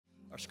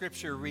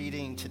Scripture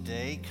reading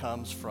today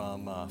comes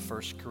from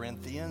 1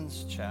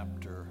 Corinthians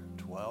chapter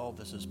 12.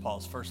 This is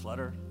Paul's first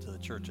letter to the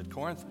church at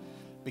Corinth,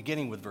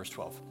 beginning with verse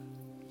 12.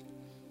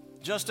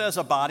 Just as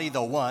a body,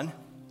 though one,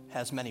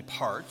 has many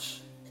parts,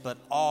 but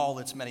all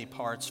its many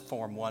parts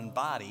form one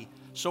body,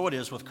 so it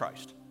is with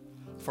Christ.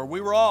 For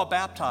we were all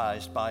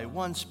baptized by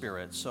one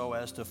Spirit so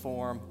as to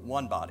form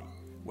one body,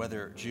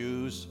 whether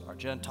Jews or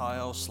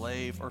Gentiles,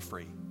 slave or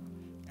free.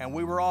 And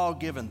we were all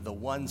given the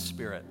one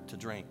Spirit to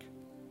drink.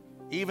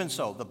 Even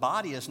so, the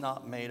body is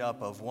not made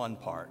up of one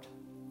part,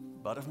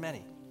 but of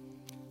many.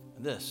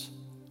 And this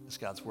is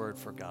God's word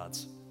for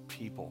God's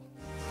people.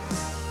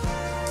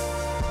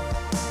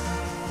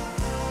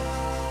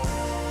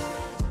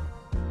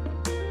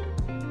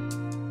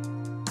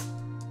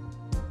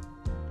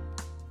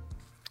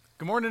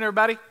 Good morning,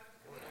 everybody.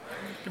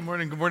 Good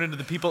morning. Good morning to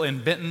the people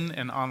in Benton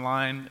and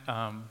online.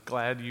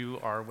 Glad you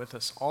are with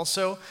us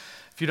also.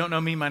 If you don't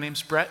know me, my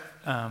name's Brett.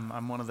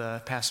 I'm one of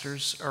the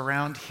pastors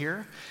around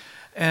here.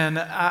 And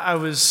I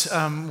was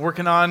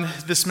working on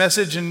this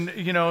message and,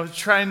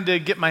 trying to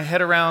get my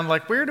head around,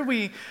 like, where do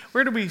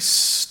we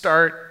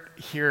start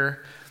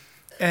here?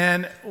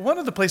 And one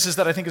of the places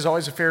that I think is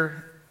always a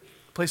fair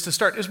place to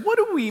start is, what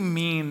do we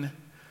mean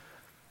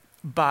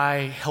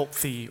by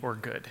healthy or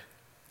good?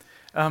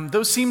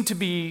 Those seem to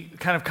be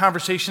kind of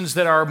conversations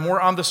that are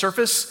more on the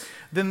surface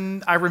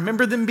than I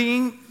remember them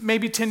being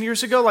maybe 10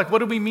 years ago. Like, what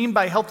do we mean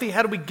by healthy?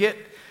 How do we get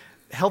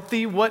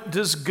healthy? What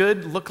does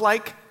good look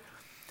like?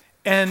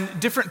 And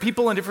different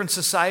people in different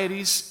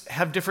societies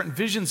have different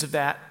visions of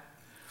that.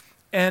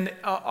 And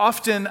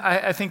often,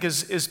 I think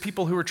as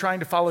people who are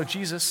trying to follow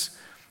Jesus,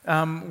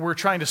 we're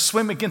trying to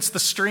swim against the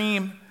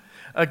stream,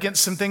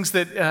 against some things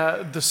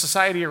that the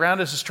society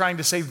around us is trying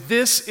to say,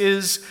 this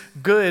is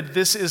good,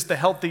 this is the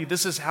healthy,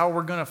 this is how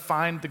we're going to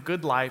find the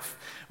good life,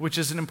 which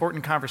is an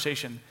important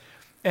conversation.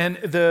 And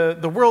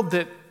the world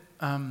that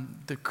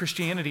the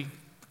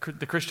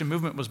Christian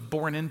movement was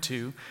born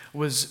into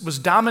was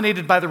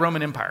dominated by the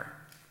Roman Empire.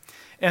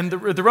 And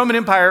the Roman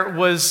Empire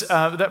was,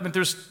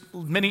 there's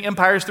many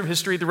empires through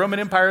history. The Roman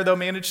Empire, though,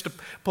 managed to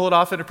pull it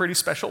off in a pretty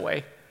special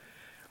way.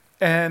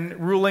 And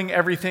ruling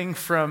everything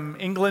from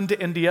England to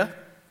India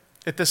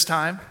at this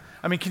time.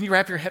 I mean, can you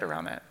wrap your head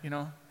around that,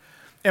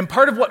 And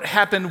part of what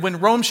happened when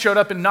Rome showed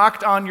up and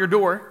knocked on your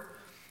door,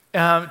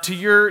 to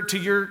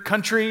your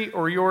country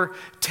or your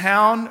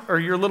town or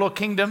your little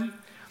kingdom,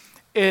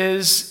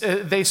 is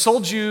they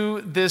sold you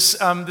this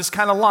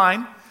kind of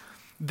line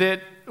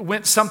that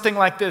went something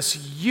like this: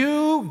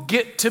 you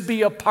get to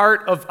be a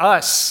part of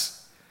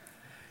us.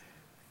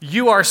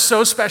 You are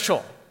so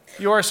special.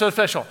 You are so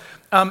special.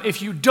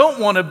 If you don't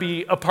want to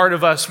be a part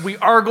of us, we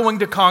are going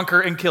to conquer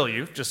and kill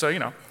you, just so you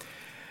know.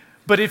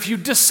 But if you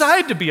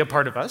decide to be a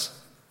part of us,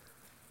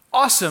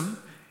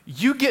 awesome,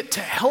 you get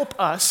to help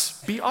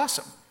us be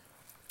awesome.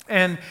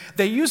 And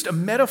they used a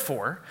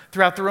metaphor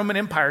throughout the Roman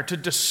Empire to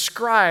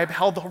describe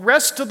how the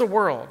rest of the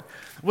world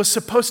was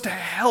supposed to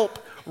help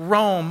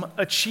Rome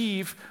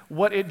achieve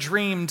what it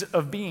dreamed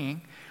of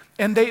being.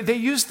 And they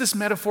used this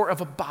metaphor of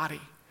a body.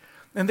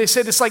 And they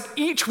said it's like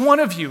each one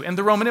of you in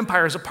the Roman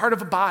Empire is a part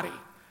of a body.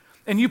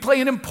 And you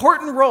play an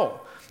important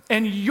role.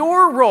 And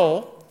your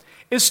role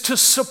is to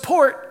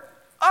support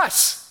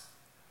us.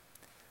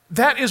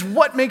 That is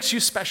what makes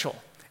you special,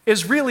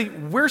 is really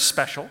we're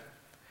special.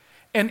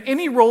 And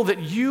any role that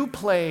you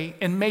play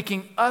in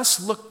making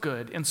us look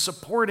good, in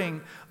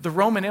supporting the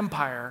Roman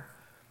Empire,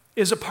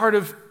 is a part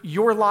of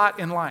your lot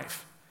in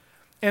life.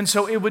 And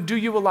so it would do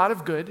you a lot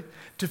of good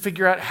to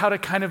figure out how to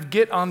kind of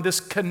get on this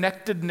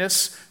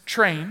connectedness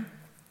train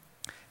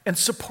and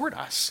support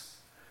us,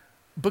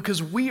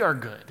 because we are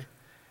good.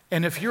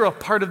 And if you're a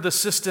part of the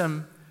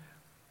system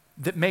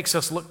that makes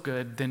us look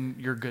good, then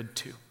you're good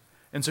too.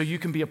 And so you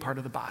can be a part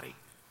of the body.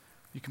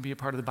 You can be a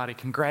part of the body.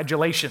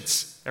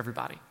 Congratulations,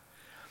 everybody.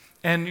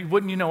 And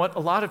wouldn't you know it, a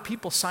lot of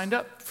people signed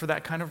up for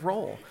that kind of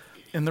role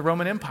in the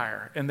Roman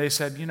Empire. And they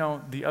said,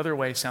 the other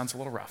way sounds a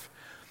little rough.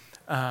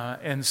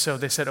 And so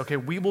they said, okay,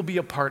 we will be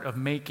a part of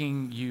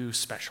making you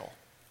special,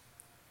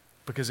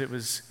 because it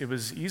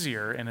was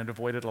easier and it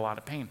avoided a lot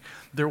of pain.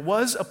 There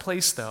was a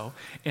place, though,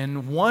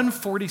 in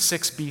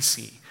 146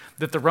 BC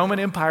that the Roman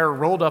Empire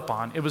rolled up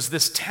on. It was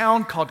this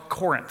town called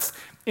Corinth.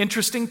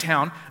 Interesting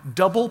town,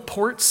 double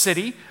port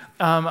city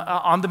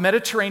on the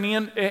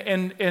Mediterranean.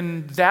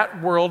 In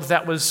that world,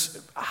 that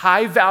was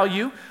high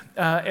value.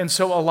 And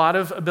so a lot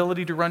of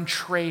ability to run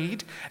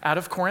trade out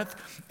of Corinth.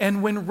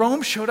 And when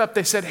Rome showed up,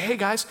 they said, hey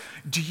guys,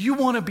 do you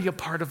want to be a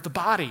part of the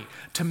body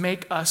to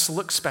make us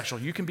look special?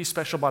 You can be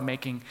special by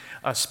making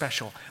us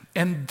special.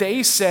 And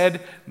they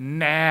said,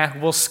 nah,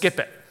 we'll skip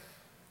it.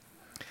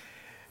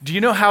 Do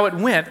you know how it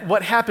went?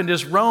 What happened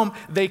is Rome,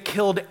 they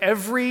killed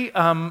every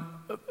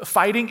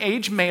fighting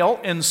age male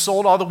and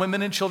sold all the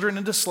women and children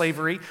into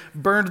slavery,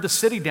 burned the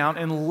city down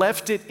and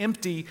left it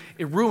empty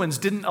in ruins,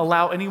 didn't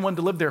allow anyone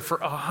to live there for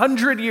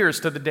 100 years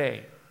to the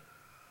day.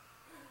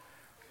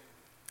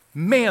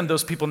 Man,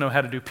 those people know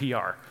how to do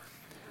PR.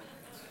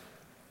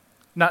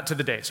 Not to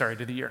the day, sorry,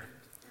 to the year.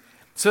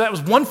 So that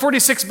was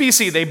 146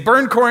 BC. They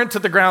burn Corinth to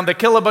the ground. They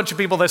kill a bunch of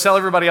people. They sell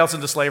everybody else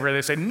into slavery.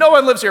 They say, no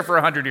one lives here for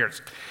 100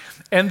 years.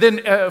 And then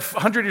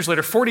 100 years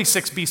later,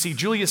 46 BC,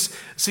 Julius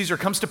Caesar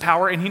comes to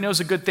power, and he knows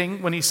a good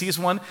thing when he sees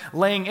one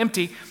laying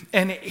empty.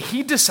 And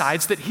he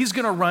decides that he's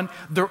going to run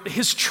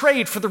his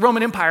trade for the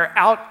Roman Empire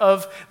out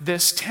of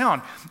this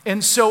town.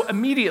 And so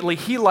immediately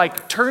he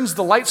turns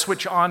the light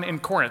switch on in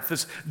Corinth,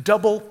 this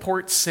double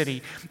port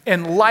city,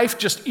 and life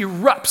just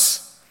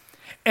erupts.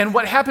 And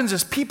what happens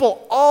is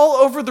people all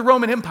over the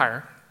Roman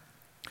Empire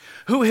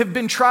who have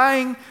been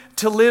trying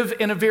to live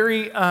in a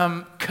very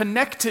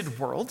connected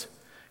world,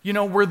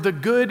 where the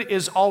good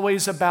is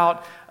always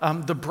about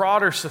the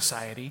broader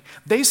society,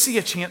 they see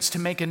a chance to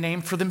make a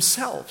name for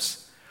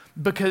themselves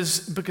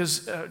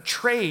because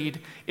trade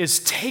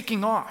is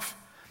taking off.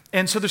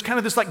 And so there's kind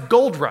of this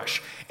gold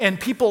rush, and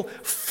people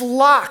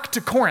flock to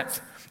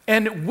Corinth.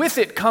 And with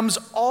it comes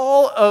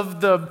all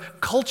of the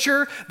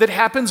culture that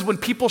happens when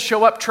people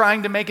show up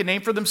trying to make a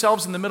name for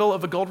themselves in the middle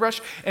of a gold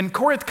rush. And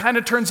Corinth kind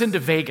of turns into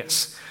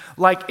Vegas.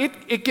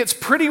 It gets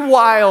pretty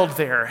wild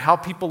there, how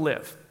people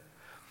live.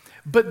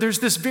 But there's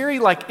this very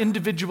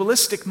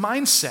individualistic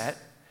mindset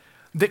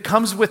that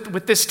comes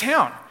with this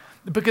town,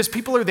 because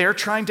people are there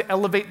trying to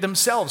elevate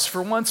themselves.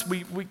 For once,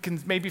 we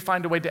can maybe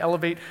find a way to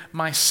elevate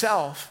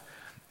myself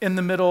in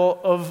the middle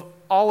of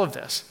all of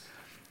this.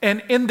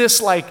 And in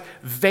this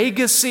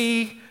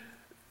Vegas-y,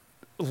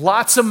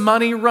 lots of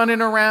money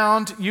running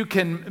around, you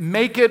can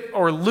make it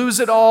or lose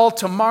it all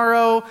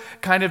tomorrow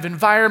kind of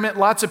environment,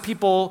 lots of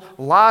people,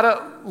 lot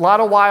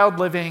of wild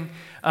living,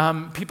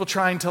 people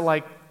trying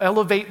to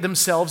elevate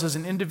themselves as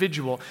an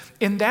individual.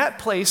 In that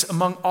place,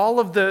 among all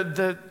of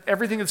the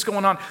everything that's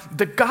going on,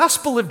 the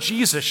gospel of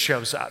Jesus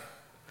shows up.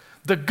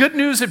 The good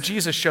news of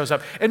Jesus shows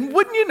up. And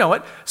wouldn't you know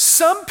it,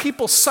 some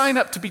people sign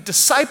up to be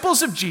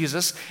disciples of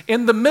Jesus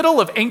in the middle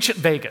of ancient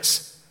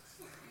Vegas.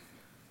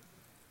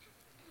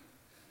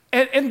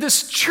 And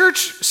this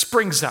church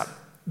springs up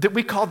that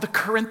we call the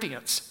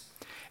Corinthians.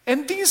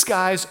 And these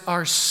guys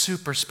are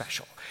super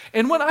special.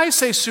 And when I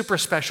say super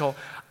special,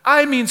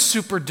 I mean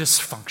super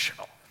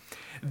dysfunctional.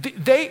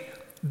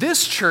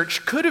 This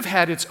church could have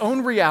had its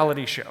own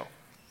reality show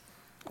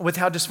with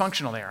how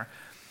dysfunctional they are.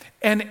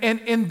 And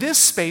in this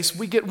space,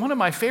 we get one of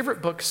my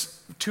favorite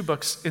books, two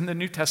books in the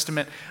New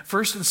Testament,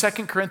 1st and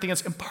 2nd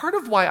Corinthians. And part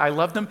of why I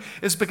love them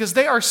is because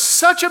they are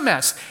such a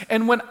mess.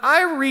 And when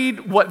I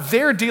read what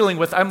they're dealing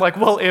with, I'm like,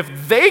 well,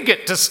 if they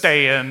get to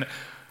stay in,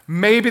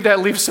 maybe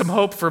that leaves some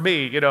hope for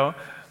me,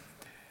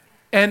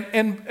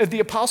 And the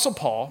Apostle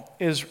Paul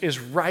is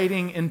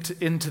writing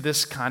into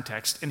this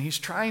context, and he's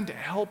trying to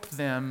help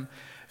them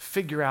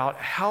figure out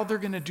how they're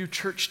going to do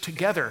church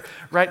together,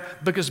 right?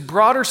 Because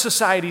broader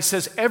society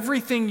says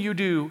everything you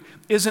do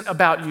isn't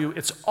about you,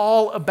 it's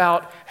all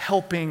about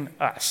helping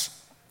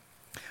us.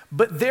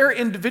 But their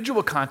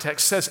individual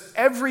context says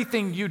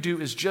everything you do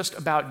is just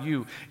about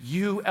you.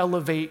 You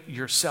elevate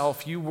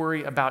yourself, you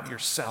worry about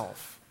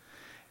yourself,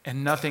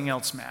 and nothing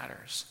else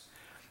matters.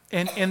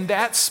 And in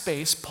that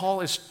space,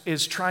 Paul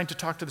is trying to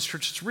talk to this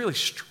church that's really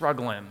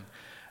struggling.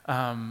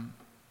 And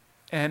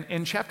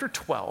in chapter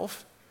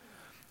 12,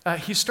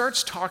 he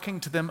starts talking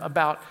to them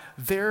about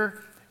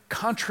their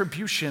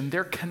contribution,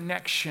 their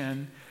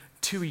connection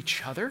to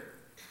each other.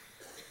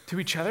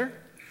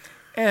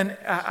 And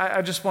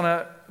I just want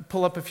to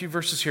pull up a few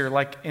verses here,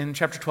 like in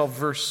chapter 12,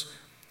 verse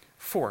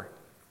 4.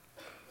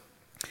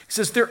 He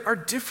says, there are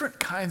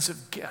different kinds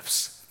of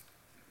gifts,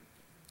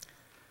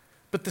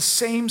 but the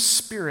same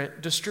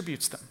Spirit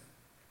distributes them.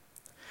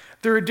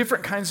 There are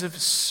different kinds of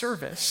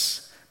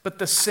service, but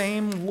the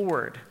same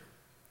Lord.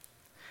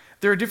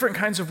 There are different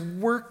kinds of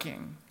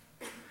working,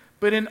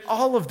 but in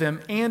all of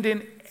them and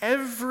in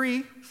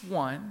every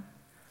one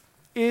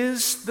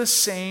is the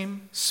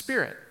same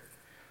Spirit.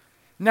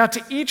 Now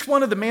to each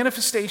one, the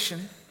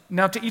manifestation,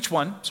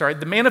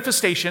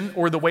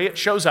 or the way it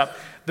shows up,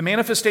 the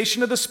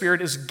manifestation of the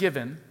Spirit is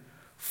given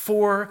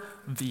for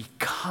the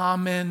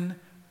common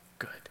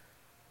good.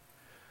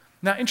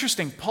 Now,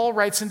 interesting, Paul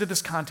writes into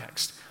this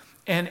context,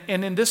 and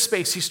in this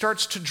space, he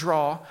starts to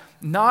draw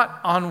not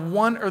on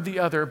one or the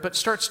other, but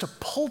starts to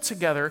pull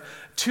together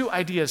two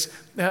ideas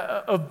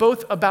of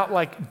both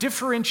about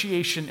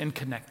differentiation and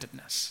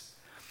connectedness.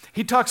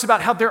 He talks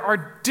about how there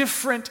are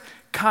different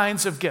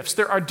kinds of gifts.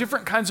 There are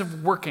different kinds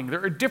of working.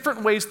 There are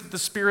different ways that the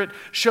Spirit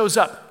shows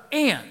up,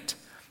 and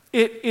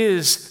it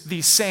is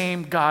the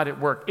same God at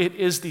work. It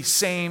is the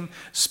same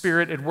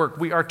Spirit at work.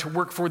 We are to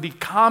work for the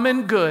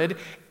common good,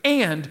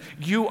 and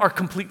you are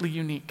completely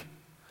unique.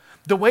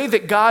 The way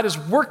that God is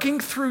working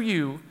through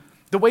you,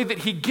 the way that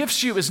He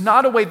gifts you, is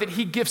not a way that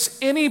He gifts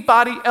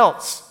anybody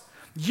else.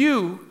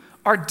 You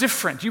are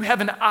different. You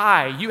have an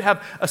I. You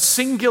have a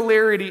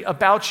singularity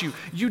about you.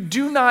 You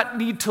do not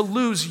need to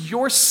lose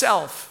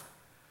yourself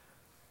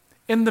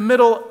in the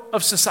middle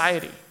of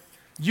society.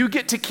 You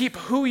get to keep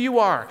who you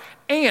are.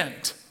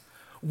 And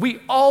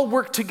We all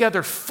work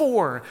together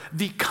for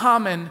the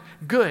common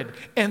good.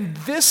 And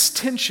this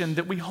tension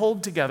that we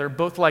hold together,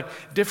 both like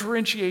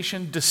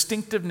differentiation,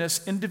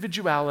 distinctiveness,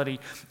 individuality,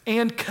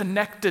 and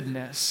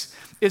connectedness,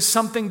 is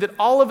something that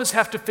all of us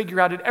have to figure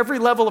out at every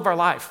level of our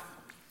life.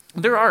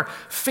 There are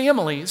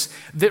families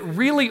that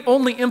really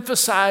only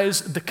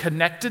emphasize the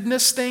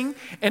connectedness thing,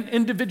 and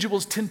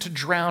individuals tend to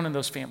drown in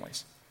those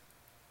families.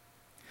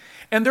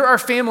 And there are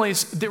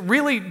families that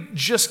really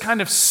just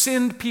kind of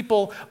send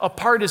people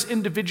apart as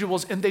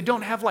individuals, and they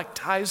don't have like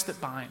ties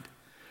that bind.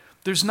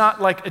 There's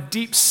not like a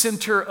deep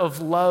center of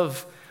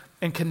love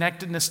and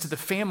connectedness to the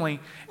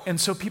family,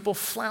 and so people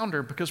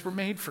flounder because we're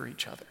made for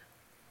each other.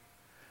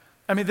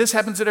 I mean, this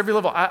happens at every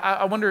level.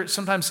 I wonder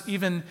sometimes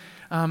even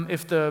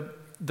if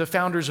the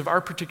founders of our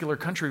particular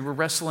country were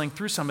wrestling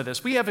through some of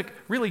this. We have a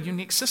really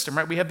unique system,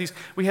 right? We have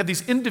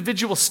these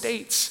individual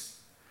states.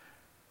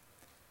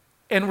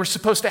 And we're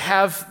supposed to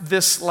have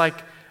this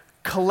like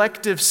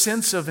collective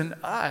sense of an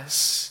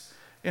us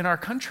in our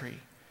country.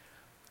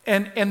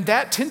 And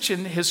that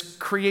tension has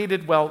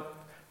created,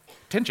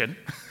 tension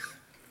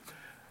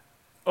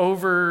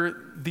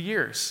over the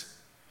years,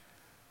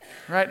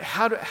 right?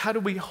 How do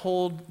we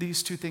hold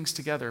these two things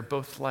together?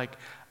 Both like,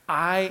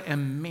 I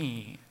am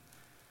me,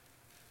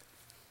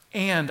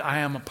 and I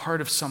am a part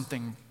of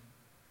something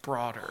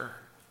broader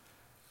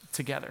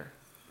together.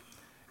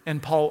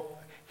 And Paul,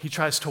 he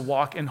tries to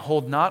walk and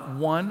hold not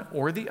one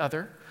or the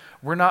other.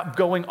 We're not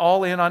going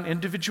all in on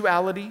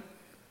individuality,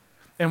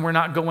 and we're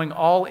not going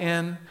all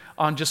in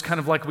on just kind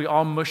of like we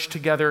all mush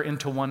together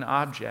into one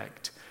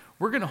object.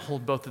 We're going to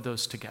hold both of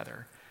those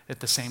together at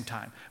the same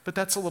time. But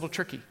that's a little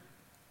tricky.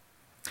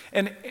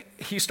 And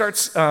he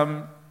starts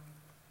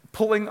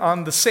pulling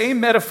on the same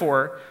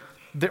metaphor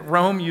that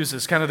Rome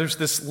uses. Kind of there's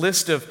this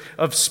list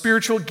of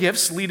spiritual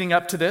gifts leading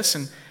up to this,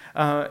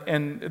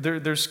 and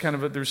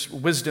there's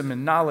wisdom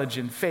and knowledge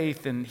and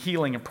faith and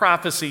healing and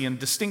prophecy and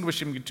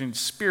distinguishing between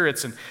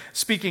spirits and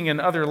speaking in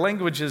other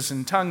languages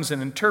and tongues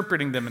and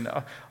interpreting them and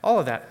all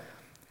of that.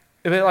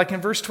 But like in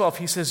verse 12,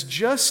 he says,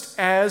 just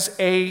as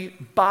a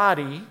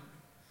body,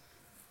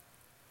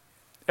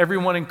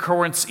 everyone in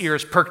Corinth's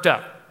ears perked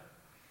up.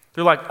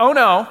 They're like, oh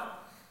no,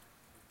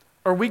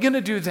 are we going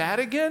to do that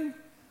again?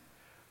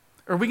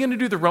 Are we going to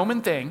do the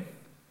Roman thing,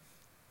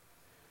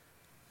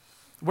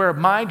 where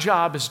my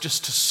job is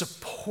just to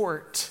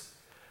support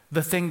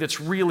the thing that's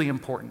really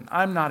important?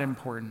 I'm not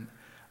important.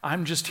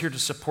 I'm just here to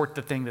support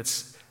the thing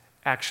that's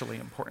actually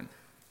important.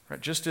 Right?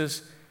 Just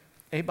as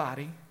a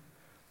body,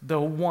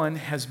 though one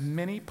has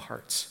many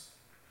parts,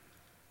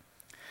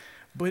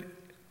 but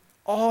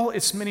all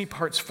its many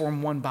parts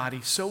form one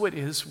body, so it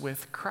is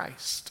with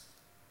Christ.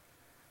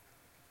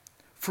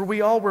 For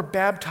we all were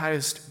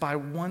baptized by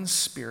one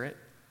Spirit,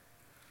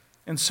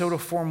 and so to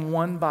form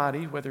one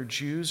body, whether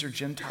Jews or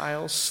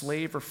Gentiles,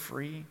 slave or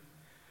free.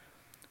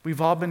 We've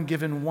all been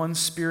given one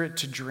Spirit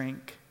to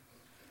drink.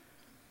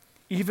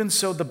 Even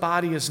so, the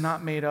body is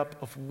not made up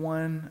of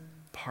one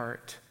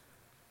part,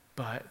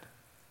 but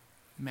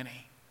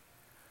many.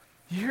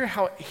 You hear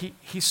how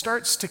he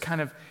starts to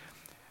kind of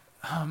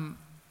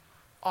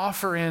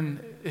offer in,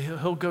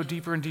 he'll go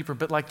deeper and deeper,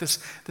 but like this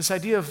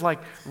idea of like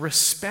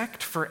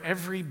respect for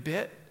every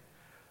bit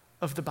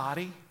of the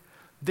body,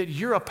 that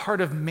you're a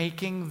part of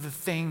making the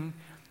thing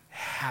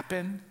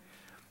happen.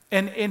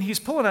 And he's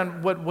pulling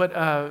on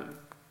what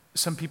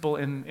some people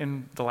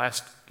in the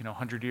last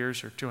 100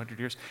 years or 200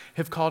 years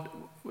have called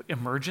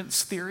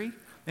emergence theory.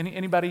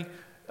 Anybody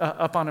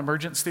up on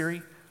emergence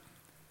theory?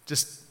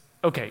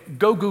 Okay,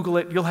 go Google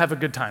it. You'll have a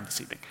good time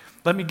this evening.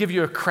 Let me give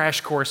you a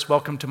crash course.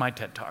 Welcome to my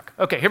TED Talk.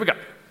 Okay, here we go.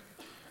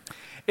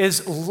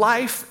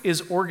 Life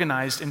is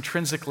organized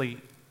intrinsically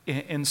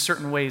in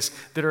certain ways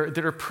that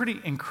are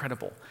pretty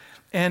incredible.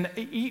 And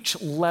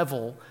each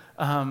level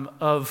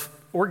of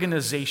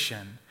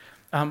organization,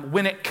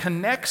 when it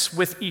connects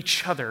with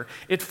each other,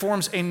 it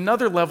forms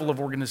another level of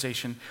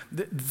organization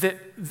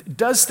that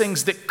does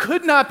things that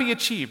could not be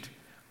achieved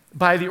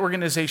by the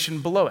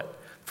organization below it.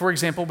 For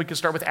example, we could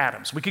start with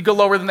atoms. We could go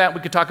lower than that.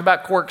 We could talk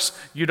about quarks.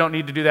 You don't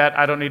need to do that.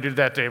 I don't need to do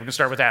that today. We can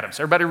start with atoms.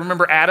 Everybody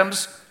remember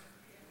atoms?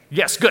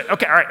 Yes, good.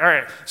 Okay, all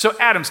right. So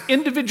atoms,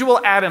 individual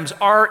atoms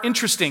are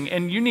interesting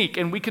and unique,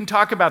 and we can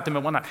talk about them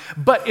and whatnot.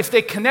 But if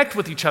they connect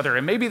with each other,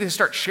 and maybe they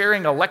start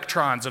sharing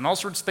electrons and all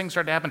sorts of things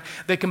start to happen,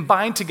 they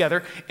combine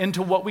together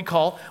into what we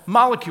call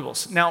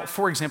molecules. Now,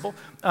 for example,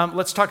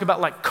 let's talk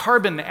about like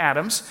carbon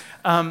atoms.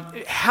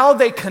 How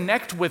they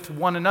connect with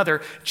one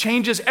another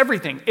changes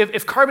everything.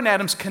 If carbon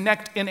atoms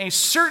connect in a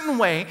certain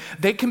way,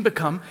 they can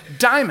become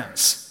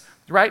diamonds.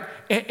 Right?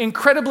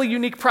 Incredibly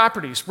unique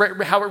properties, right?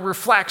 How it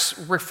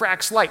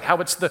refracts light,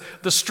 how it's the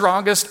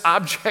strongest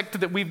object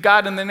that we've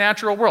got in the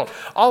natural world,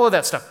 all of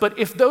that stuff. But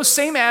if those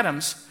same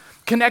atoms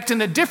connect in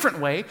a different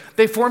way,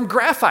 they form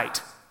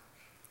graphite,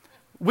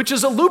 which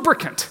is a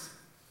lubricant,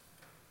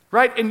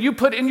 right? And you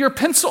put in your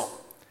pencil.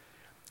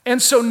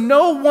 And so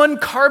no one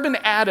carbon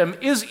atom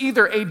is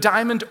either a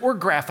diamond or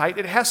graphite.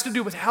 It has to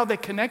do with how they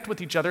connect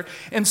with each other,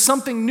 and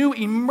something new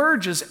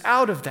emerges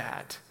out of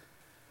that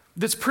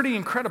that's pretty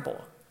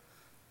incredible.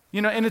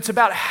 And it's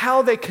about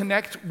how they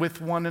connect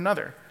with one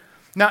another.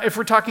 Now, if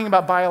we're talking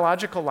about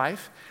biological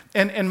life,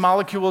 and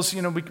molecules,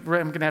 I'm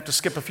going to have to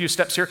skip a few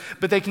steps here,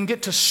 but they can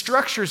get to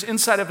structures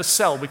inside of a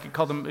cell. We could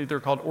call them, they're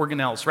called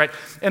organelles, right?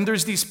 And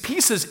there's these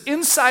pieces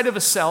inside of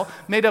a cell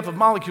made up of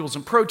molecules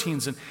and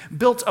proteins and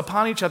built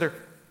upon each other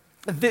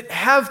that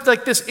have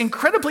like this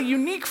incredibly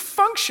unique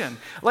function.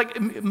 Like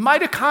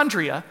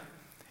mitochondria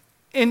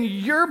in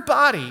your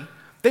body,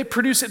 they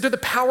produce it, they're the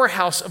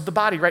powerhouse of the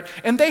body, right?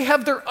 And they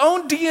have their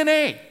own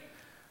DNA.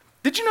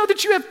 Did you know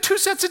that you have two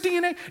sets of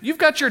DNA? You've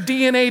got your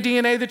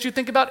DNA that you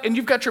think about, and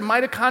you've got your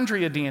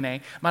mitochondrial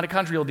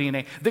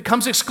DNA that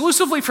comes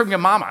exclusively from your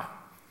mama,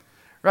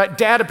 right?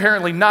 Dad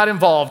apparently not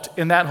involved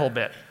in that whole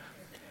bit.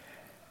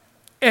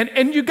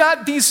 And you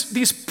got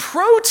these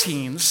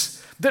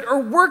proteins that are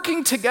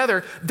working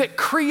together that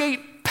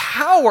create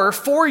power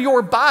for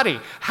your body.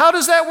 How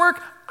does that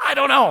work? I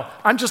don't know.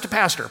 I'm just a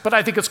pastor, but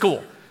I think it's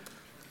cool,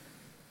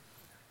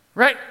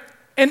 right?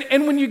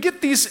 And when you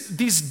get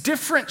these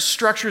different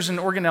structures and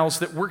organelles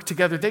that work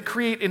together, they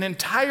create an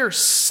entire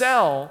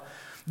cell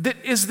that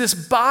is this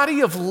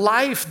body of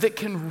life that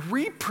can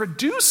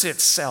reproduce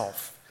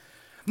itself.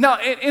 Now,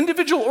 an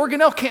individual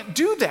organelle can't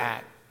do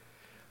that.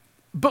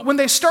 But when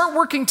they start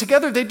working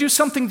together, they do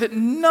something that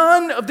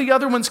none of the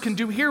other ones can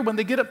do here. When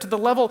they get up to the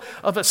level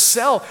of a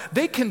cell,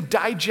 they can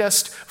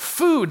digest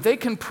food, they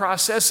can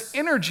process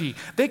energy,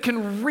 they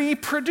can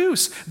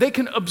reproduce, they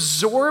can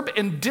absorb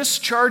and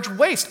discharge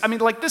waste. I mean,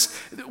 like this,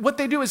 what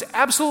they do is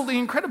absolutely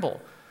incredible.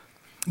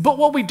 But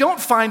what we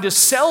don't find is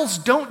cells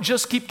don't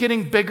just keep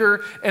getting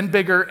bigger and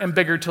bigger and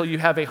bigger till you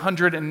have a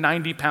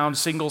 190-pound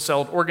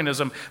single-celled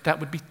organism. That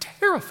would be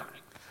terrifying.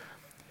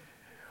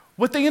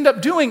 What they end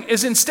up doing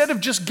is instead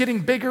of just getting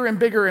bigger and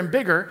bigger and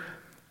bigger,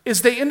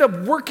 is they end up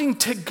working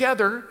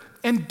together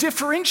and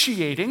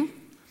differentiating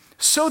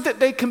so that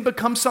they can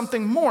become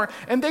something more,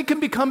 and they can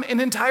become an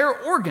entire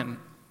organ.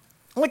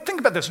 Like, think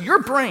about this. Your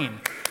brain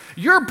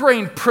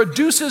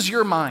produces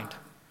your mind.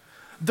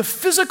 The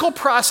physical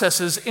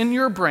processes in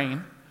your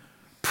brain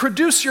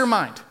produce your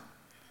mind.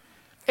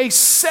 A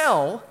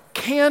cell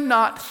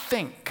cannot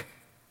think.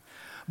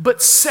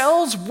 But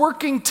cells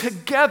working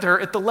together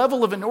at the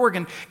level of an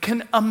organ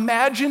can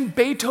imagine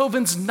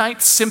Beethoven's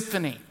Ninth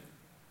Symphony.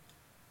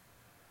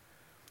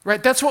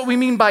 Right? That's what we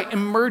mean by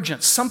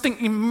emergence.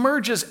 Something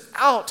emerges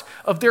out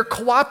of their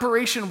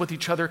cooperation with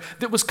each other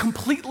that was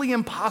completely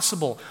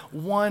impossible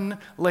one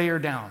layer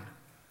down.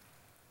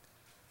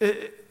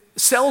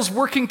 Cells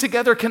working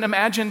together can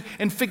imagine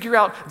and figure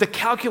out the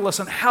calculus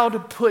on how to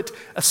put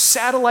a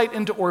satellite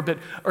into orbit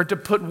or to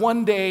put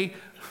one day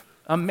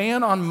a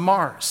man on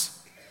Mars.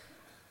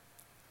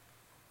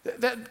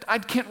 That I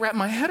can't wrap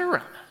my head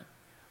around that.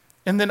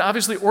 And then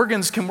obviously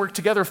organs can work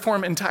together,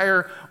 form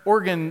entire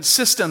organ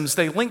systems.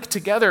 They link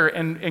together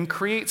and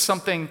create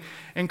something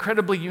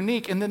incredibly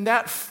unique. And then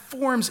that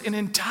forms an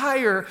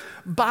entire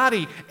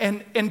body.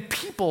 And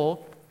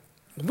people,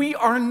 we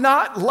are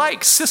not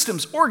like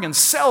systems, organs,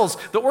 cells,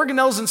 the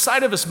organelles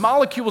inside of us,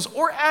 molecules,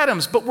 or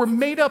atoms, but we're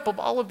made up of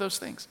all of those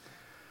things.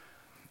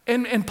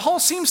 And Paul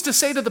seems to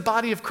say to the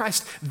body of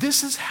Christ,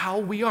 this is how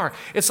we are.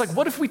 It's like,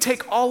 what if we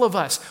take all of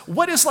us?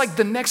 What is like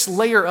the next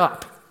layer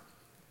up?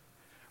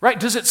 Right?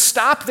 Does it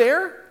stop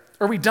there?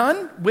 Are we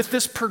done with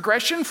this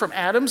progression from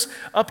atoms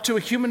up to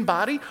a human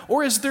body?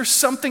 Or is there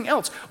something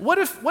else? What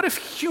if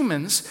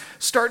humans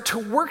start to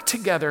work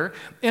together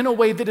in a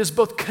way that is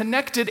both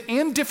connected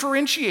and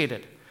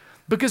differentiated?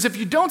 Because if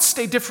you don't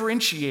stay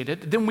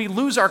differentiated, then we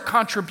lose our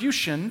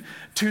contribution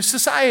to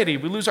society.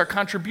 We lose our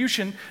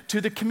contribution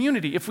to the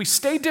community. If we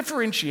stay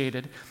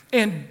differentiated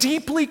and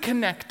deeply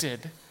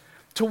connected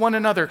to one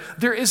another,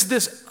 there is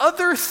this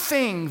other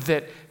thing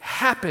that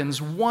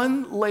happens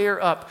one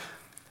layer up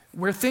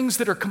where things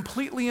that are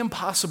completely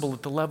impossible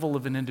at the level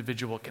of an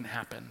individual can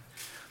happen.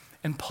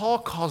 And Paul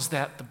calls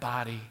that the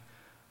body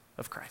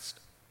of Christ.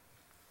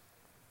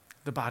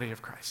 The body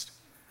of Christ.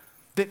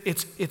 That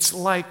it's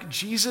like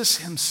Jesus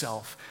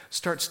himself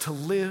starts to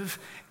live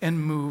and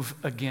move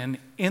again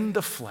in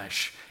the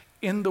flesh,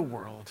 in the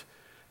world,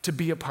 to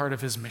be a part of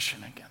his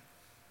mission again.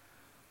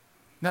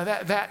 Now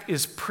that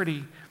is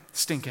pretty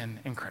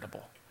stinking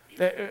incredible.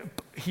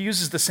 He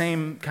uses the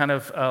same kind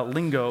of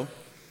lingo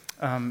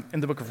in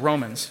the book of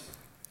Romans.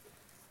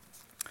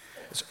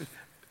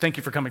 Thank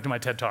you for coming to my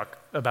TED Talk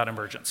about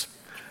emergence.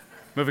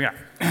 Moving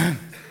on.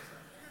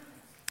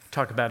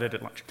 Talk about it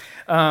at lunch.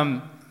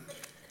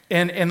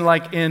 And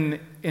like in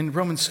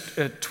Romans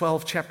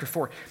 12, chapter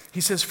 4,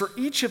 he says, for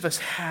each of us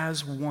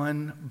has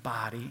one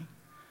body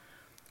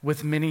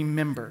with many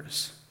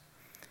members.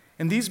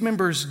 And these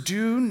members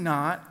do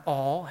not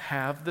all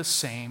have the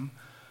same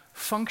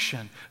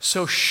function.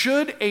 So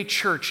should a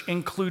church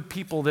include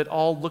people that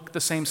all look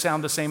the same,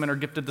 sound the same, and are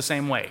gifted the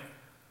same way?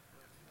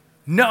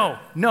 No.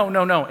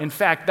 In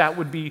fact, that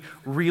would be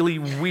really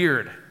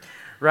weird.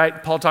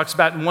 Right? Paul talks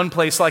about in one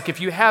place, like if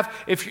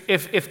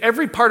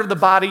every part of the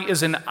body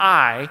is an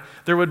eye,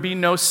 there would be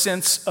no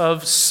sense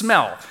of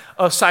smell,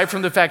 aside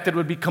from the fact that it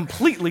would be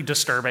completely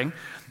disturbing,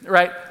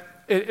 right?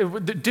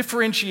 The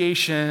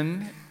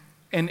differentiation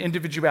and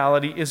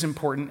individuality is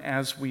important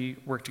as we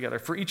work together.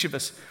 For each of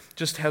us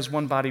just has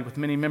one body with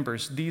many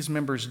members. These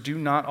members do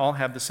not all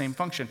have the same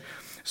function.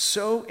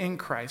 So in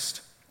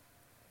Christ,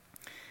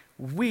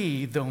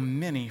 we, though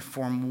many,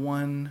 form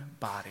one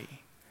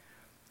body,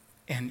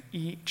 and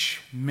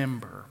each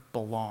member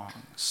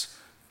belongs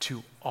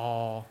to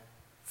all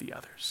the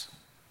others.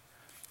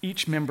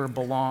 Each member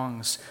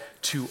belongs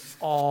to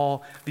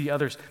all the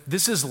others.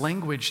 This is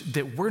language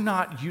that we're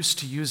not used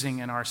to using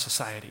in our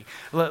society.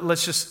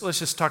 Let's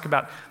just talk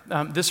about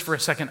this for a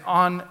second.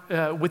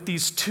 With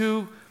these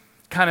two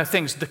kind of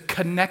things, the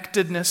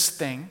connectedness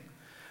thing,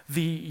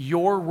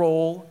 your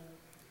role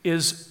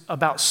is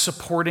about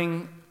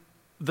supporting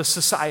the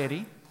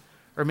society,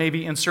 or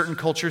maybe in certain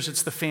cultures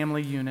it's the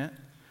family unit.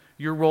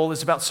 Your role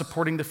is about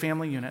supporting the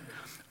family unit.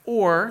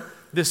 Or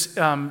this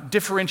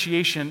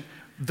differentiation,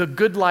 the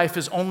good life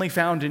is only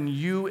found in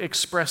you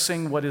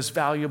expressing what is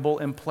valuable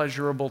and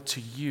pleasurable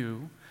to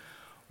you.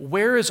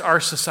 Where is our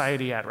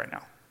society at right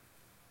now?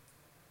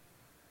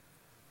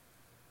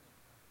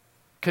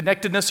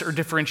 Connectedness or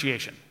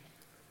differentiation?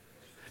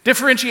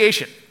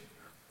 Differentiation,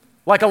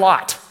 like a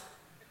lot.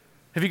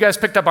 Have you guys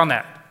picked up on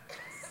that?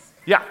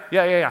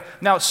 Yeah.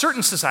 Now,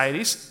 certain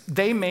societies,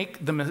 they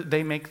make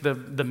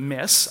the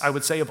miss, I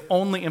would say, of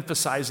only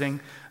emphasizing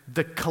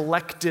the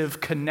collective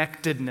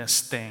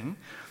connectedness thing.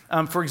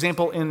 For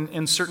example,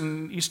 in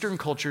certain Eastern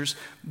cultures,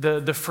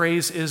 the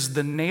phrase is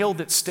the nail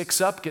that sticks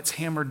up gets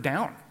hammered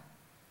down.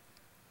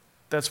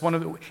 That's one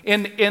of the,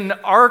 in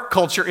our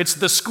culture, it's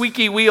the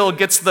squeaky wheel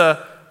gets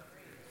the,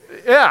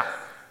 yeah.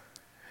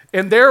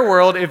 In their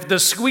world, if the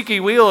squeaky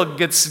wheel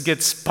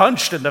gets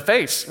punched in the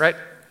face, right?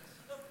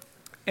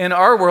 In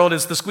our world,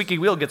 is the squeaky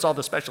wheel gets all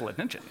the special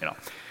attention, you know.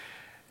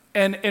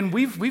 And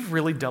we've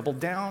really doubled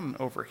down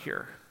over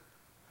here.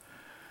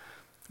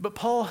 But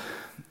Paul,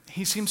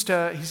 he seems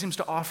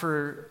to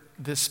offer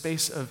this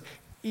space of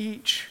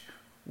each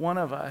one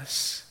of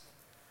us.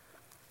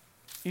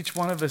 Each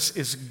one of us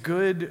is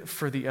good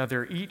for the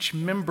other. Each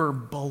member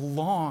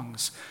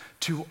belongs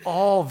to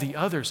all the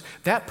others.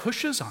 That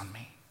pushes on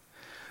me.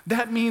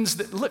 That means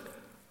that, look,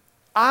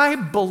 I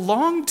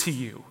belong to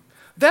you.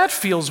 That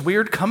feels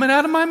weird coming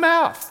out of my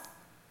mouth.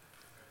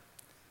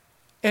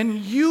 And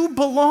you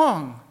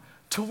belong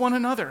to one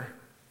another.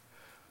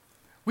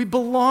 We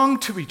belong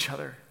to each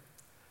other.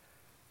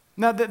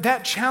 Now,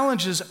 that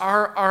challenges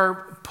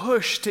our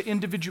push to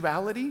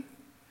individuality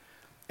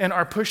and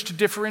our push to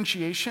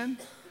differentiation.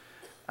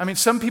 I mean,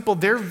 some people,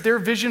 their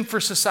vision for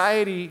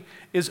society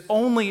is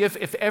only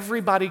if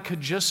everybody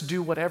could just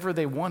do whatever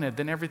they wanted,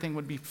 then everything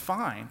would be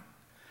fine,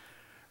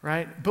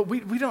 right? But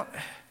we don't,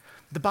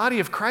 the body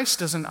of Christ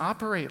doesn't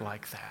operate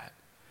like that.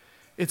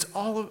 It's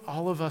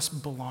all of us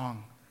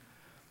belong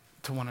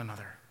to one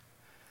another.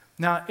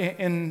 Now,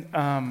 in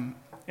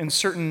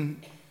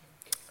certain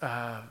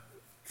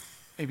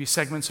maybe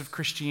segments of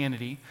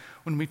Christianity,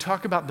 when we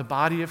talk about the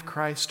body of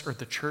Christ or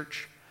the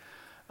church,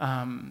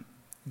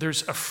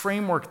 there's a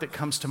framework that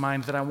comes to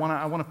mind that I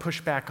want to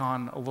push back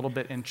on a little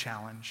bit and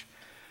challenge.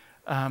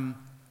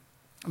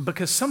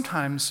 Because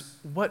sometimes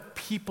what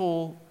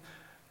people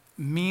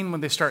mean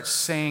when they start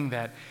saying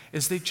that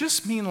is they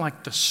just mean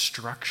like the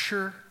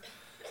structure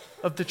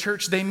of the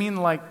church. They mean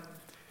like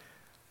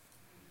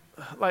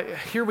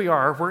here we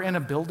are, we're in a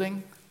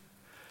building.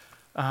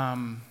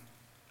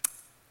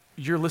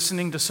 You're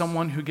listening to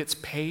someone who gets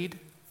paid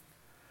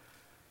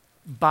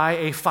by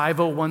a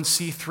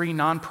 501c3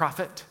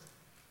 nonprofit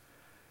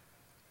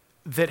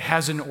that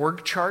has an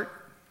org chart,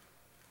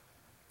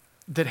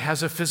 that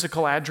has a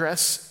physical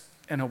address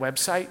and a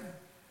website.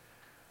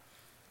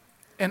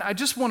 And I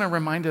just want to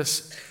remind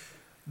us,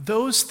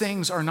 those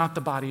things are not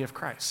the body of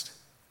Christ.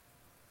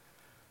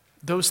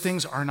 Those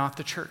things are not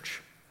the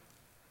church.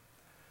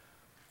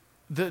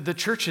 The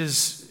church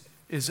is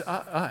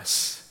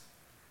us.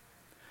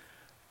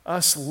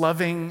 Us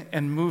loving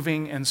and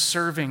moving and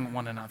serving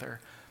one another.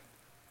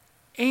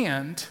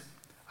 And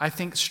I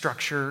think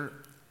structure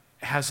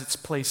has its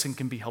place and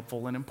can be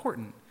helpful and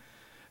important.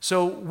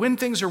 So when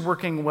things are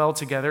working well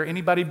together,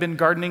 anybody been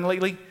gardening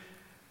lately?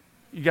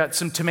 You got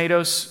some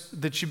tomatoes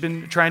that you've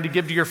been trying to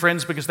give to your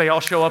friends because they all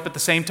show up at the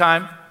same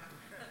time,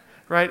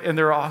 right? And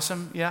they're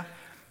awesome, yeah?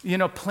 You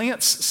know,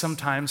 plants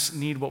sometimes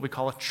need what we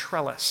call a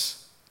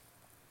trellis,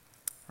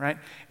 right?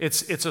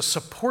 It's a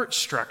support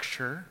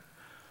structure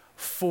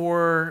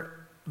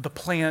for the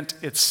plant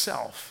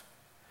itself.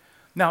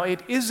 Now,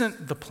 it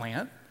isn't the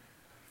plant,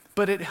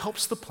 but it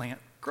helps the plant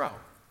grow.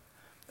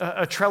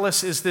 A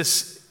trellis is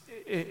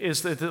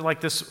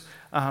like this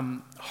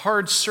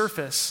hard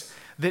surface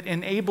that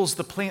enables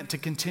the plant to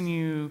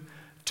continue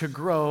to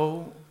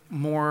grow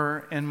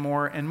more and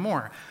more and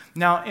more.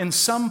 Now, in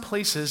some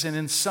places and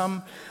in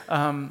some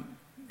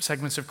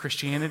segments of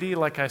Christianity,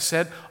 like I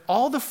said,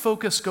 all the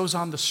focus goes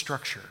on the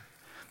structure.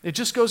 It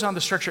just goes on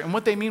the structure. And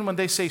what they mean when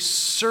they say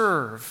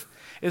serve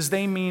is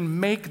they mean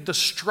make the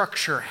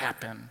structure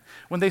happen.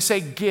 When they say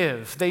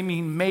give, they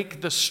mean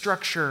make the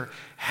structure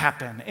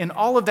happen. And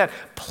all of that,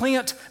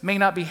 plant may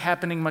not be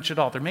happening much at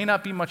all. There may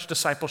not be much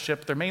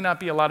discipleship. There may not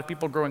be a lot of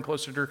people growing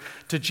closer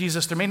to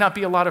Jesus. There may not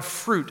be a lot of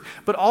fruit,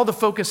 but all the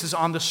focus is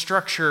on the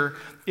structure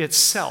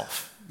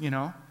itself, you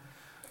know?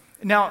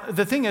 Now,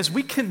 the thing is,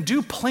 we can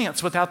do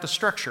plants without the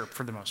structure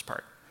for the most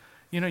part.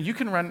 You know, you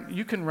can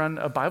run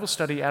a Bible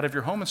study out of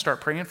your home and start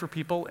praying for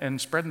people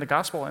and spreading the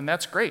gospel, and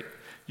that's great.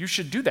 You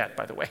should do that,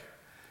 by the way.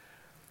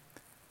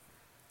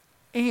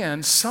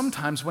 And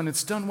sometimes when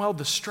it's done well,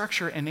 the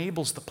structure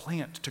enables the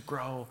plant to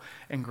grow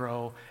and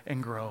grow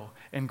and grow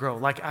and grow.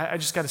 Like I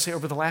just got to say,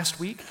 over the last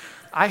week,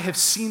 I have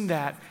seen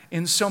that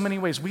in so many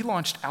ways. We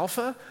launched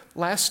Alpha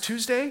last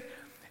Tuesday,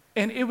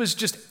 and it was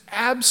just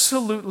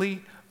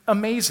absolutely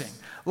amazing.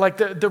 Like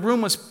the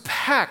room was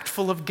packed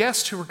full of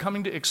guests who were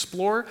coming to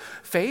explore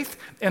faith,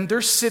 and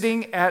they're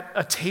sitting at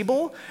a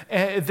table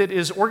that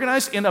is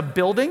organized in a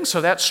building,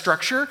 so that's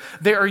structure.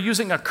 They are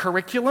using a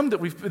curriculum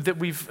that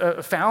we've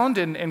found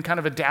and kind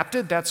of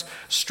adapted. That's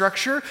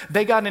structure.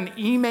 They got an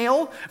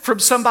email from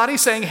somebody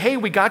saying, hey,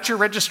 we got your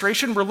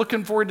registration. We're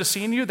looking forward to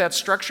seeing you. That's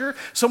structure.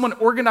 Someone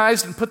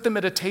organized and put them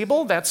at a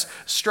table. That's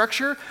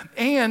structure.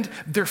 And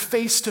they're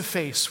face to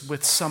face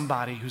with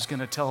somebody who's going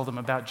to tell them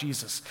about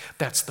Jesus.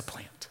 That's the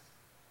plant.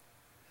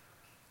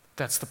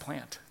 That's the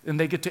plant. And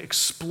they get to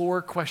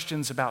explore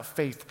questions about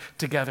faith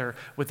together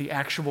with the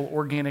actual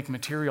organic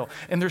material.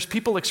 And there's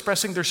people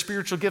expressing their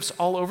spiritual gifts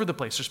all over the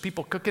place. There's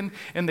people cooking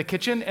in the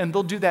kitchen, and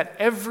they'll do that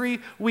every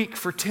week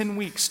for 10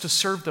 weeks to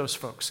serve those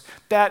folks.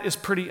 That is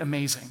pretty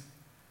amazing.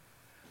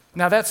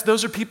 Now,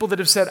 those are people that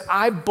have said,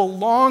 I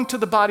belong to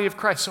the body of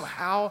Christ, so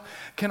how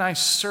can I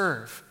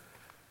serve?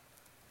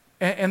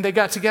 And they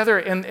got together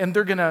and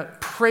they're going to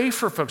pray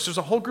for folks. There's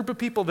a whole group of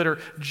people that are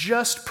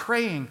just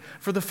praying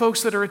for the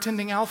folks that are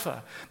attending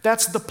Alpha.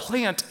 That's the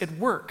plant at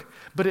work,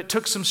 but it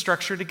took some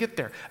structure to get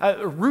there.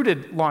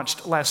 Rooted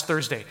launched last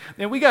Thursday.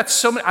 And we got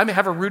so many, I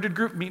have a Rooted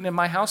group meeting in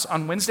my house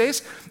on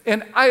Wednesdays,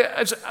 and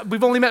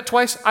we've only met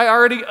twice. I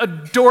already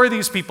adore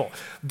these people.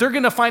 They're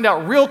going to find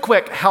out real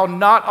quick how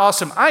not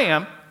awesome I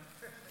am.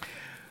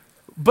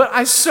 But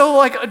I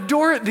so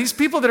adore these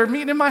people that are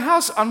meeting in my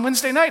house on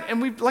Wednesday night, and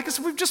we've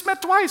just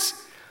met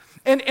twice.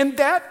 And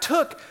that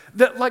took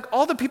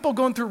all the people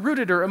going through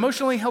Rooted or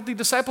Emotionally Healthy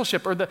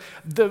Discipleship or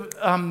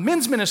the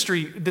men's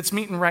ministry that's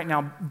meeting right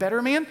now,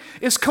 Better Man,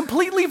 is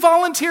completely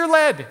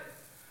volunteer-led.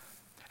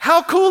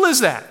 How cool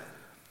is that?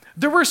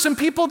 There were some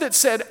people that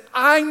said,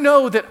 I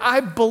know that I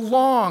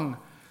belong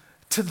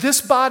to this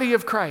body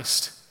of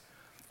Christ,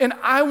 and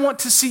I want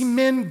to see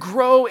men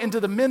grow into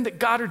the men that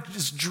God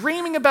is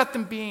dreaming about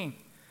them being.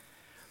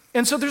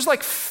 And so there's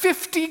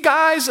 50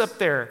 guys up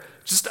there,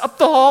 just up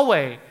the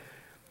hallway,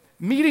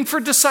 meeting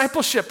for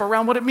discipleship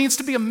around what it means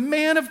to be a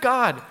man of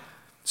God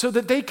so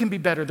that they can be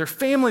better, their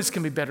families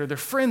can be better, their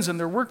friends and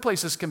their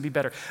workplaces can be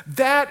better.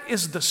 That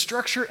is the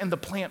structure and the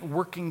plant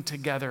working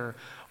together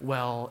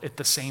well at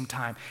the same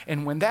time.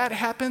 And when that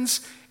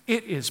happens,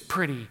 it is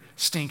pretty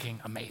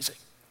stinking amazing.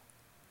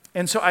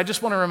 And so I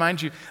just want to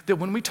remind you that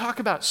when we talk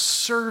about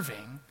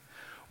serving,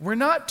 we're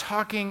not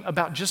talking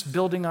about just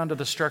building onto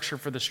the structure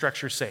for the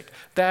structure's sake.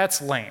 That's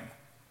lame.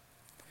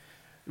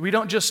 We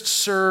don't just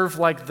serve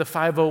like the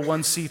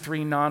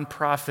 501c3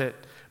 nonprofit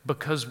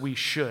because we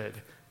should.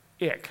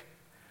 Ick.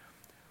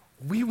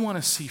 We want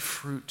to see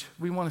fruit.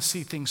 We want to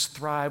see things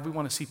thrive. We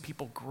want to see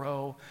people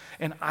grow.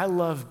 And I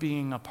love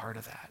being a part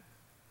of that.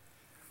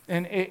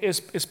 And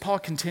as Paul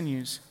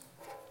continues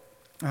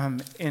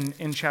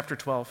in chapter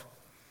 12,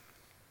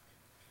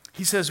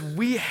 he says,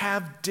 we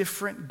have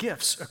different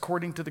gifts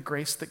according to the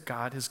grace that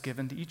God has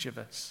given to each of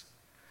us.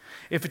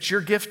 If your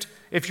gift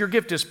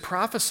is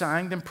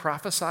prophesying, then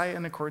prophesy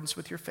in accordance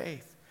with your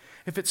faith.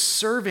 If it's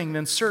serving,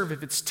 then serve.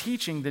 If it's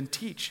teaching, then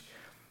teach.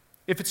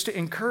 If it's to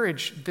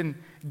encourage, then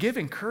give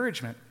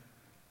encouragement.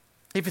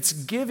 If it's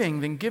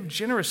giving, then give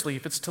generously.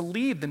 If it's to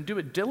lead, then do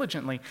it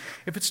diligently.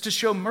 If it's to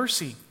show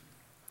mercy,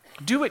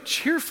 do it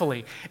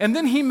cheerfully. And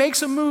then he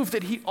makes a move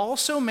that he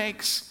also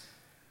makes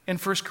in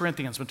 1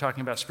 Corinthians when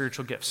talking about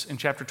spiritual gifts. In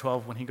chapter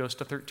 12, when he goes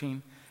to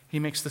 13, he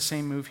makes the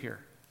same move here.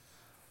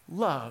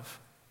 Love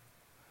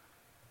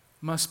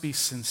must be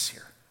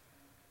sincere.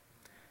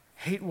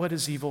 Hate what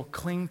is evil,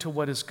 cling to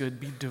what is good,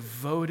 be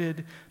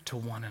devoted to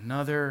one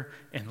another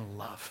in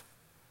love,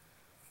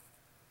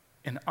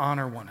 and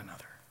honor one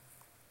another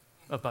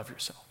above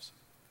yourselves.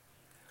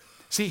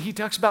 See, he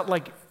talks about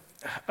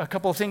a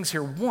couple of things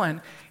here.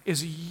 One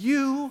is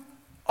you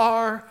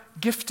are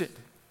gifted.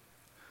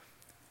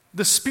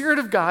 The Spirit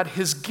of God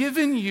has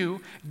given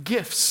you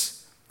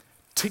gifts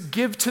to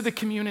give to the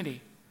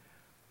community.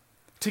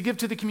 To give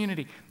to the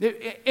community.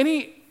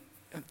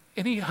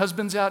 Any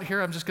husbands out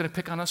here, I'm just going to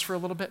pick on us for a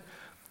little bit,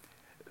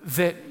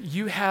 that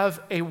you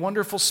have a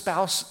wonderful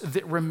spouse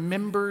that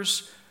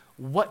remembers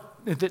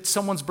that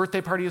someone's birthday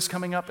party is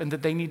coming up and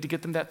that they need to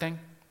get them that thing?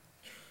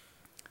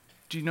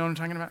 Do you know what I'm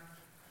talking about?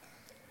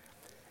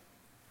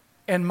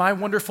 And my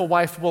wonderful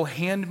wife will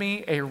hand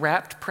me a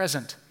wrapped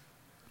present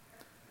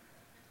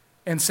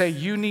and say,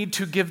 you need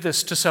to give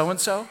this to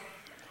so-and-so,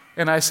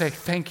 and I say,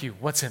 thank you,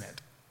 what's in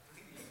it?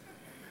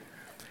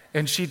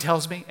 And she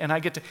tells me, and I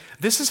get to,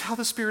 this is how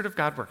the Spirit of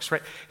God works,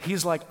 right?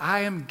 He's like, I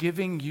am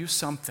giving you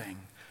something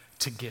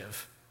to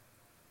give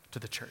to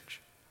the church.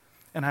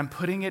 And I'm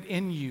putting it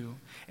in you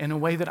in a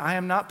way that I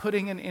am not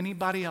putting in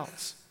anybody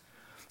else.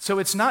 So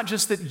it's not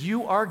just that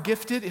you are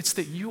gifted, it's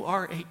that you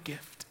are a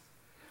gift.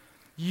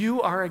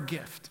 You are a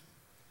gift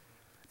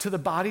to the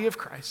body of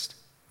Christ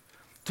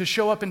to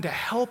show up and to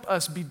help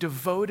us be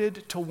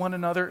devoted to one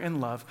another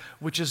in love,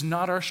 which is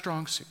not our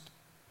strong suit.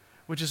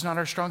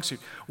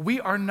 We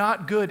are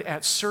not good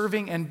at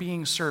serving and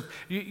being served.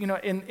 You know,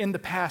 in the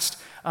past,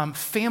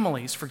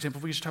 families, for example,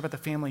 if we just talk about the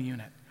family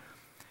unit,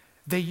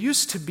 they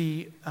used to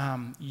be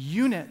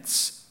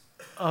units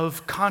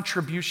of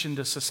contribution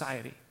to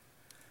society.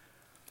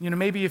 You know,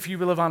 maybe if you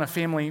live on a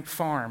family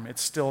farm,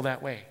 it's still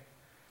that way.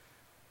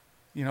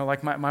 You know,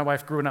 like my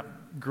wife grew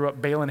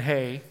up baling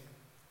hay,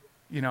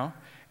 you know,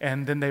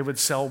 and then they would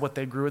sell what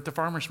they grew at the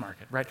farmer's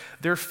market, right?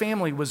 Their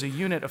family was a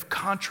unit of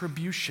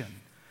contribution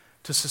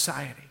to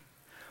society.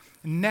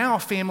 Now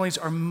families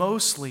are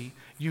mostly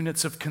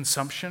units of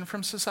consumption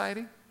from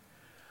society.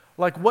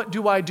 Like, what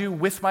do I do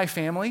with my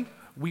family?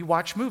 We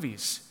watch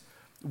movies.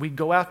 We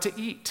go out to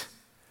eat.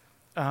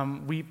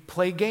 We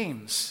play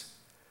games.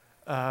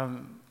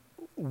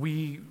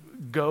 We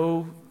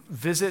go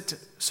visit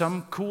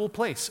some cool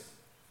place.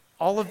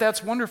 All of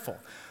that's wonderful,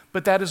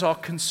 but that is all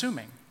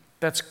consuming.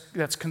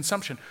 That's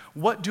consumption.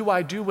 What do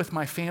I do with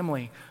my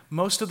family?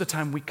 Most of the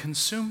time we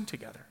consume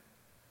together.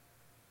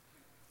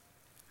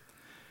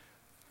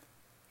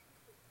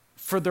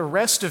 For the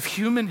rest of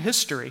human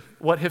history,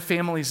 what have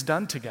families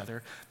done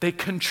together? They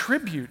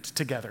contribute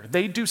together.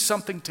 They do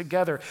something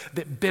together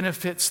that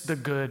benefits the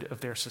good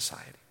of their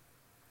society.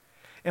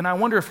 And I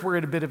wonder if we're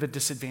at a bit of a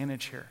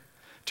disadvantage here,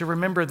 to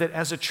remember that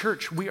as a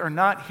church, we are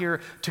not here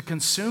to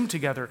consume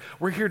together.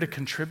 We're here to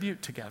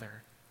contribute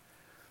together.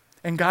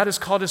 And God has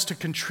called us to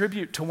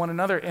contribute to one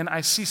another. And I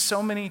see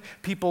so many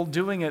people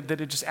doing it that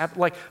it just,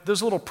 like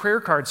those little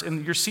prayer cards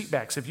in your seat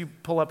backs. If you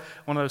pull up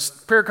one of those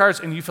prayer cards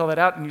and you fill that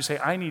out and you say,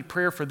 I need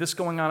prayer for this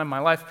going on in my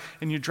life,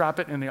 and you drop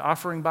it in the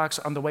offering box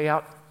on the way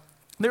out,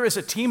 there is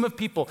a team of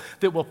people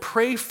that will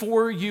pray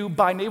for you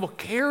by name, will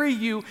carry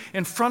you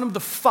in front of the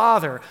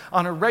Father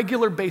on a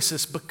regular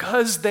basis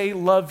because they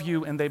love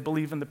you and they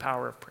believe in the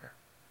power of prayer.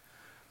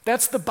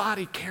 That's the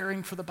body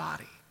caring for the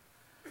body.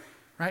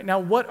 Right? Now,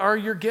 what are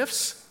your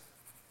gifts?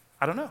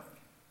 I don't know.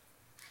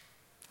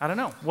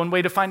 One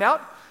way to find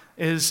out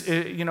is,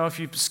 if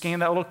you scan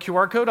that little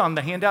QR code on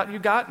the handout you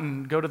got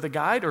and go to the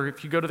guide, or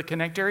if you go to the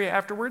Connect area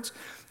afterwards,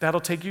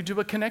 that'll take you to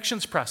a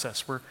connections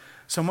process where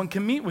someone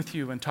can meet with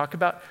you and talk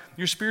about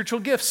your spiritual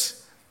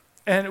gifts,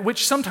 and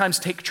which sometimes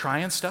take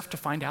trying stuff to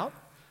find out.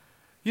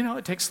 You know,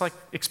 it takes like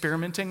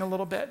experimenting a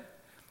little bit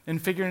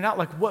and figuring out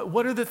like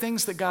what are the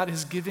things that God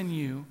has given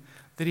you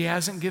that he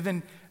hasn't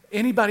given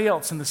anybody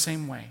else in the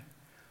same way.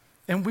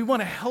 And we want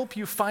to help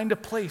you find a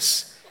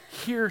place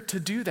here to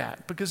do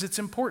that because it's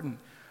important.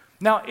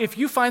 Now, if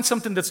you find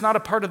something that's not a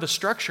part of the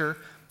structure,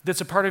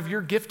 that's a part of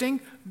your gifting,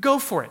 go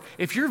for it.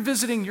 If you're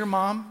visiting your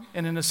mom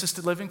in an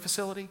assisted living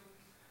facility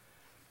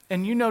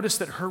and you notice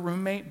that her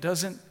roommate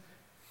doesn't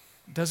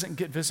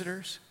get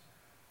visitors,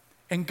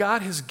 and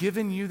God has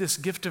given you this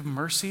gift of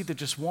mercy that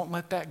just won't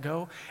let that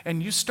go,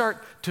 and you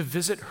start to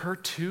visit her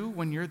too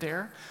when you're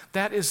there,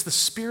 that is the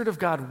Spirit of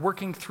God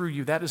working through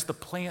you. That is the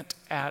plant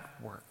at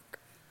work.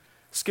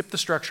 Skip the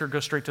structure, go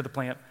straight to the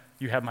plant.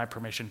 You have my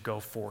permission, go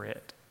for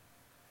it.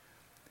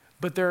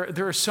 But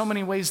there are so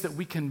many ways that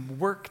we can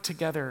work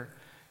together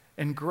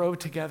and grow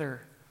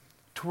together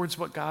towards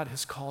what God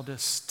has called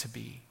us to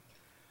be.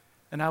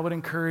 And I would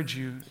encourage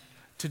you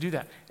to do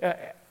that.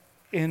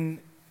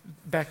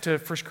 Back to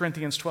 1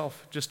 Corinthians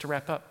 12, just to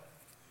wrap up.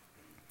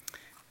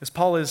 As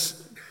Paul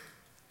is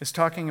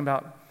talking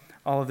about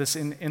all of this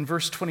in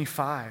verse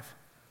 25,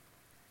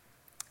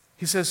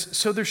 he says,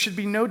 so there should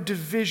be no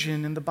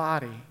division in the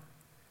body,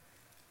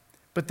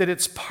 but that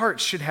its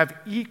parts should have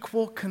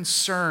equal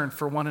concern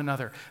for one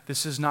another.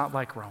 This is not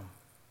like Rome.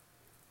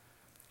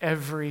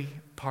 Every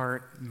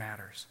part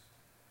matters.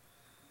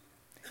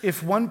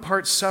 If one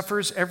part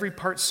suffers, every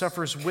part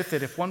suffers with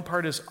it. If one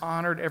part is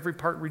honored, every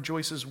part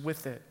rejoices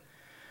with it.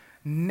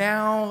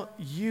 Now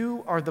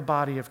you are the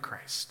body of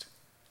Christ,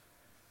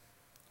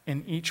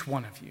 and each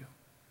one of you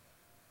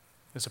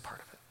is a part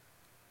of it.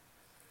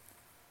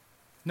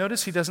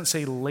 Notice he doesn't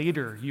say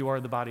later you are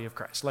the body of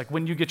Christ. Like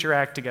when you get your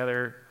act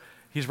together,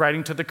 he's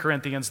writing to the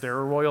Corinthians, they're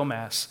a royal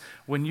mess.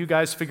 When you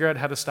guys figure out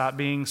how to stop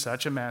being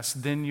such a mess,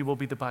 then you will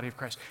be the body of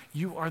Christ.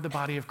 You are the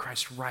body of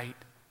Christ right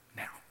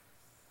now.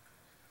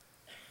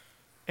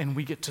 And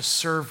we get to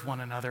serve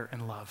one another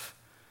in love,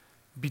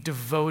 be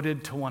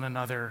devoted to one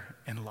another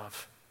in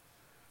love.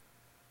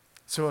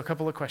 So a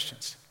couple of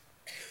questions.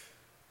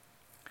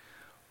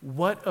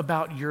 What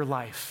about your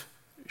life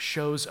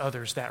shows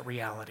others that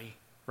reality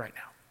right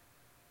now?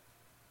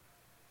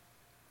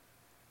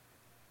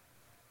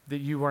 That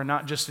you are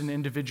not just an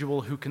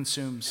individual who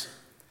consumes,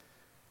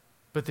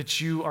 but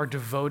that you are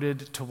devoted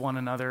to one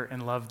another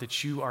in love,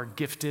 that you are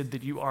gifted,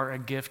 that you are a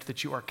gift,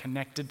 that you are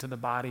connected to the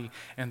body,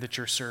 and that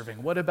you're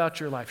serving. What about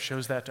your life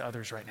shows that to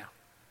others right now?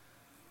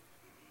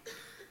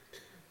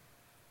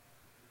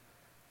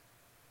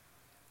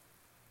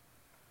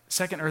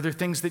 Second, are there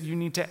things that you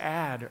need to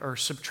add or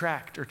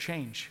subtract or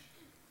change?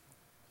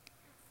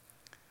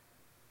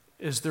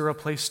 Is there a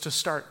place to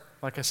start?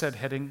 Like I said,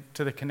 heading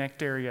to the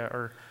Connect area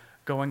or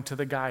going to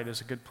the guide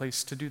is a good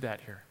place to do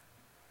that here.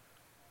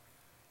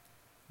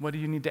 What do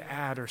you need to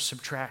add or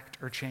subtract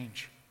or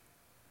change?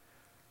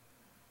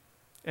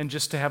 And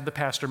just to have the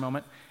pastor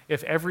moment,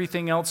 if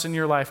everything else in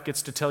your life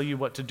gets to tell you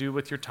what to do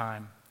with your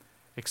time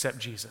except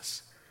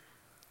Jesus,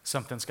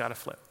 something's got to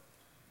flip.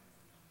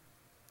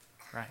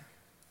 Right?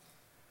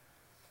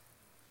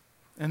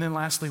 And then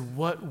lastly,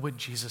 what would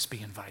Jesus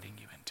be inviting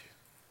you into?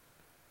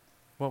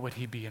 What would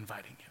he be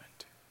inviting you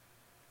into?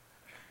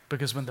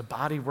 Because when the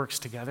body works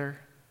together,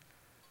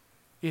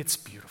 it's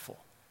beautiful.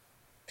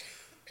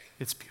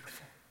 It's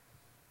beautiful.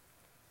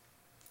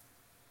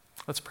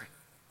 Let's pray.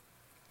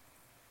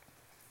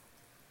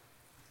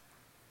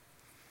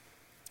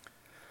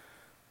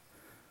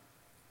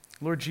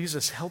 Lord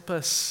Jesus, help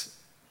us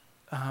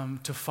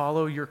to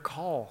follow your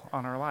call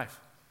on our life.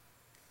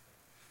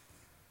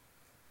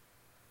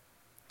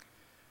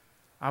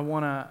 I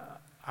want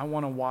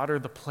to water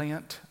the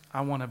plant.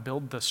 I want to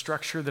build the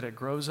structure that it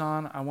grows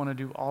on. I want to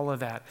do all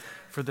of that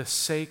for the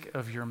sake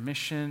of your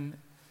mission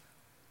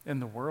in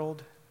the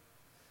world,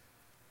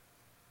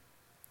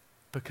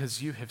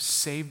 because you have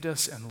saved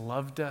us and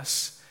loved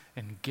us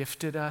and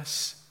gifted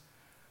us,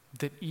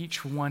 that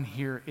each one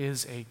here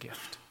is a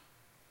gift.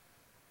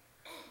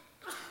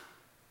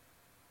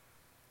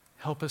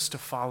 Help us to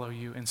follow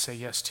you and say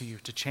yes to you,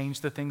 to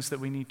change the things that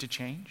we need to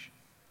change,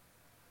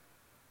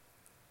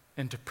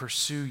 and to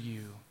pursue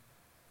you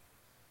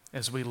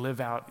as we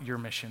live out your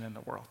mission in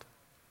the world.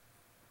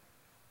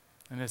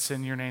 And it's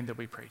in your name that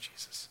we pray,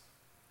 Jesus.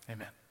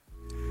 Amen.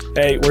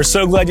 Hey, we're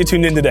so glad you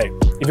tuned in today.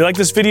 If you like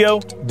this video,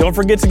 don't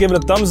forget to give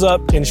it a thumbs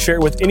up and share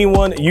it with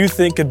anyone you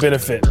think could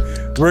benefit.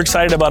 We're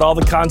excited about all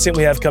the content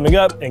we have coming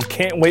up and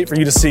can't wait for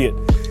you to see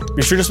it.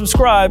 Be sure to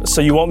subscribe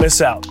so you won't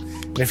miss out.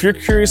 And if you're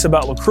curious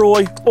about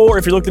LaCroix, or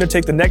if you're looking to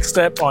take the next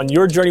step on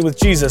your journey with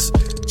Jesus,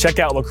 check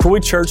out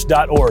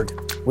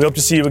lacroixchurch.org. We hope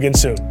to see you again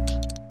soon.